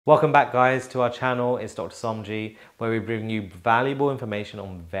Welcome back guys to our channel. It's Dr. Somji, where we bring you valuable information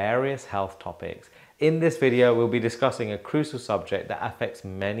on various health topics. In this video, we'll be discussing a crucial subject that affects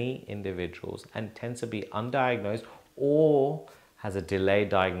many individuals and tends to be undiagnosed or has a delayed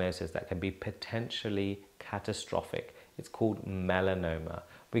diagnosis that can be potentially catastrophic. It's called melanoma.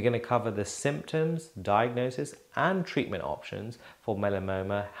 We're going to cover the symptoms, diagnosis, and treatment options for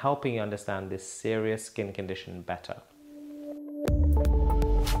melanoma, helping you understand this serious skin condition better.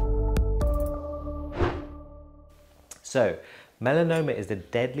 So, melanoma is the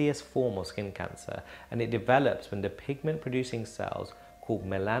deadliest form of skin cancer, and it develops when the pigment-producing cells called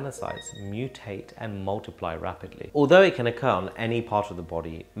melanocytes mutate and multiply rapidly. Although it can occur on any part of the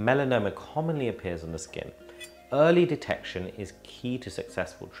body, melanoma commonly appears on the skin. Early detection is key to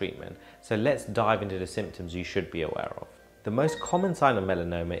successful treatment, so let's dive into the symptoms you should be aware of. The most common sign of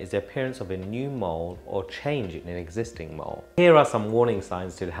melanoma is the appearance of a new mole or change in an existing mole. Here are some warning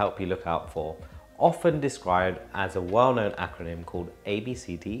signs to help you look out for, often described as a well-known acronym called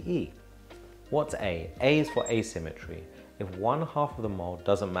ABCDE. What's A? A is for asymmetry. If one half of the mole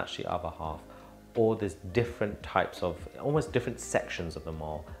doesn't match the other half, or there's different types of, almost different sections of the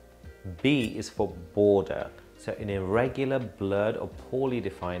mole. B is for border. So in irregular, blurred, or poorly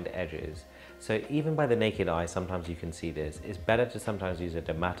defined edges. So even by the naked eye, sometimes you can see this. It's better to sometimes use a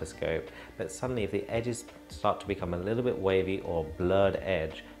dermatoscope, but suddenly if the edges start to become a little bit wavy or blurred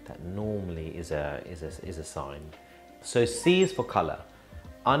edge, that normally is a sign. So C is for color.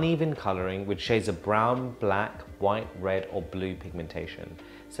 Uneven coloring with shades of brown, black, white, red, or blue pigmentation.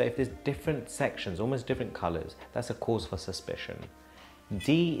 So if there's different sections, almost different colors, that's a cause for suspicion.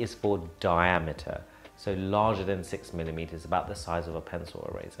 D is for diameter. So larger than 6 millimeters, about the size of a pencil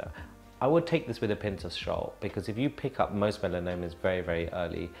eraser. I would take this with a pinch of salt, because if you pick up most melanomas very, very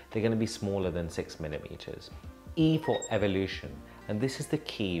early, they're going to be smaller than 6 millimeters. E for evolution, and this is the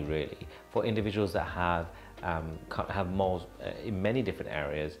key really for individuals that have moles in many different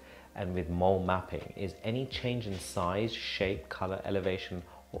areas, and with mole mapping is any change in size, shape, color, elevation,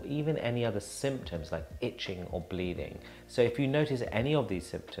 or even any other symptoms like itching or bleeding. So if you notice any of these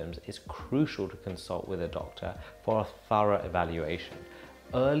symptoms, it's crucial to consult with a doctor for a thorough evaluation.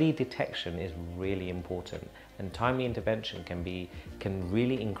 Early detection is really important, and timely intervention can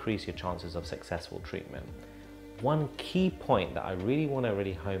really increase your chances of successful treatment. One key point that I really want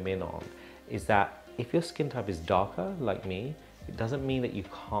to home in on is that if your skin type is darker, like me, it doesn't mean that you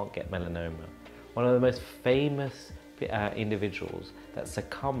can't get melanoma. One of the most famous individuals that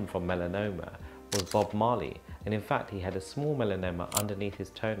succumbed from melanoma was Bob Marley, and in fact he had a small melanoma underneath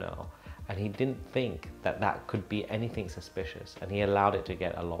his toenail, and he didn't think that that could be anything suspicious, and he allowed it to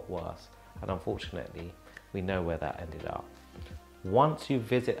get a lot worse, and unfortunately we know where that ended up. Once you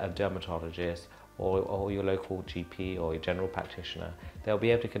visit a dermatologist or your local GP or your general practitioner, they'll be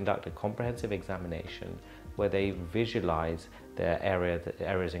able to conduct a comprehensive examination where they visualize the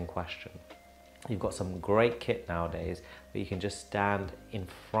areas in question. You've got some great kit nowadays where you can just stand in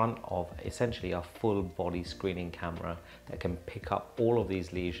front of essentially a full body screening camera that can pick up all of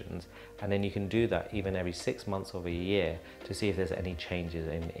these lesions, and then you can do that even every 6 months of a year to see if there's any changes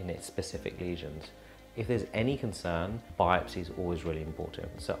in its specific lesions. If there's any concern, biopsy is always really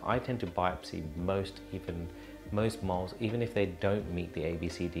important. So I tend to biopsy most moles, even if they don't meet the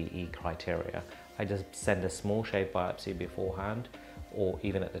ABCDE criteria. I just send a small shave biopsy beforehand, or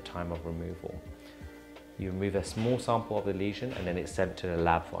even at the time of removal. You remove a small sample of the lesion and then it's sent to the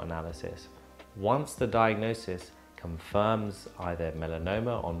lab for analysis. Once the diagnosis confirms either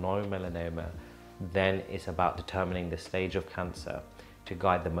melanoma or non-melanoma, then it's about determining the stage of cancer to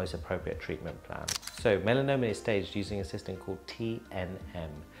guide the most appropriate treatment plan. So melanoma is staged using a system called TNM,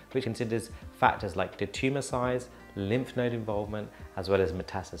 which considers factors like the tumor size, lymph node involvement, as well as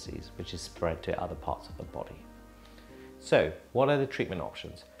metastases, which is spread to other parts of the body. So, what are the treatment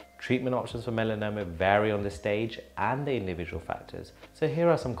options? Treatment options for melanoma vary on the stage and the individual factors. So here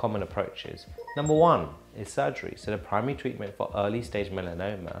are some common approaches. Number one is surgery. So the primary treatment for early stage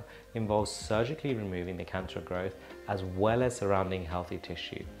melanoma involves surgically removing the cancer growth as well as surrounding healthy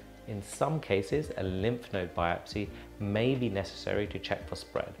tissue. In some cases, a lymph node biopsy may be necessary to check for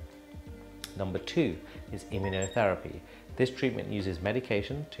spread. Number two is immunotherapy. This treatment uses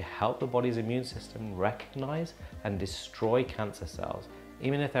medication to help the body's immune system recognize and destroy cancer cells.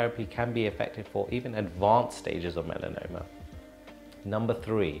 Immunotherapy can be effective for even advanced stages of melanoma. Number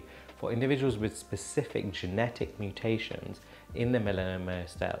three, for individuals with specific genetic mutations in the melanoma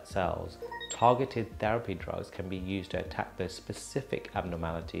cells, targeted therapy drugs can be used to attack those specific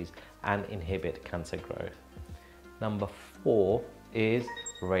abnormalities and inhibit cancer growth. Number four is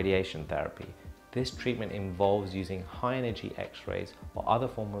radiation therapy. This treatment involves using high energy X-rays or other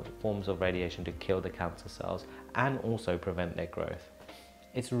forms of radiation to kill the cancer cells and also prevent their growth.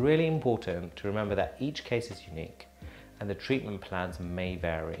 It's really important to remember that each case is unique and the treatment plans may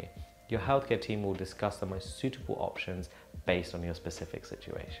vary. Your healthcare team will discuss the most suitable options based on your specific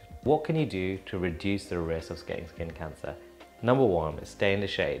situation. What can you do to reduce the risk of getting skin cancer? Number 1 is stay in the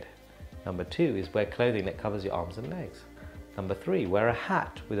shade. Number 2 is wear clothing that covers your arms and legs. Number 3, wear a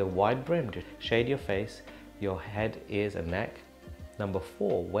hat with a wide brim to shade your face, your head, ears and neck. Number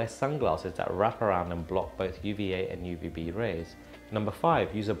 4, wear sunglasses that wrap around and block both UVA and UVB rays. Number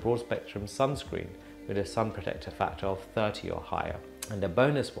 5, use a broad spectrum sunscreen with a sun protector factor of 30 or higher. And the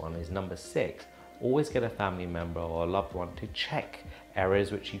bonus one is number 6, always get a family member or a loved one to check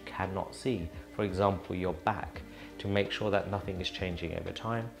areas which you cannot see, for example your back, to make sure that nothing is changing over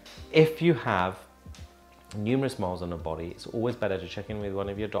time. If you have numerous moles on the body, it's always better to check in with one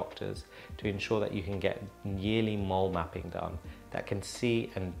of your doctors to ensure that you can get yearly mole mapping done that can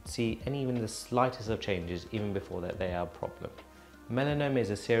see any even the slightest of changes even before that they are a problem. Melanoma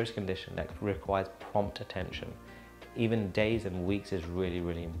is a serious condition that requires prompt attention. Even days and weeks is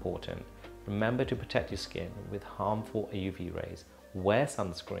really important. Remember to protect your skin with harmful UV rays, wear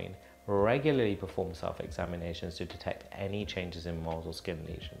sunscreen, regularly perform self-examinations to detect any changes in moles or skin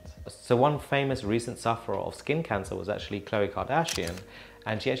lesions. So one famous recent sufferer of skin cancer was actually Khloe Kardashian,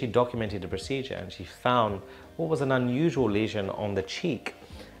 and she actually documented the procedure and she found what was an unusual lesion on the cheek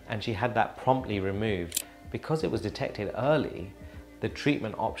and she had that promptly removed. Because it was detected early, the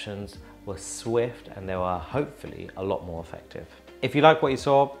treatment options were swift and they were hopefully a lot more effective. If you like what you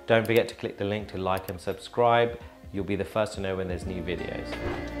saw, don't forget to click the link to like and subscribe. You'll be the first to know when there's new videos.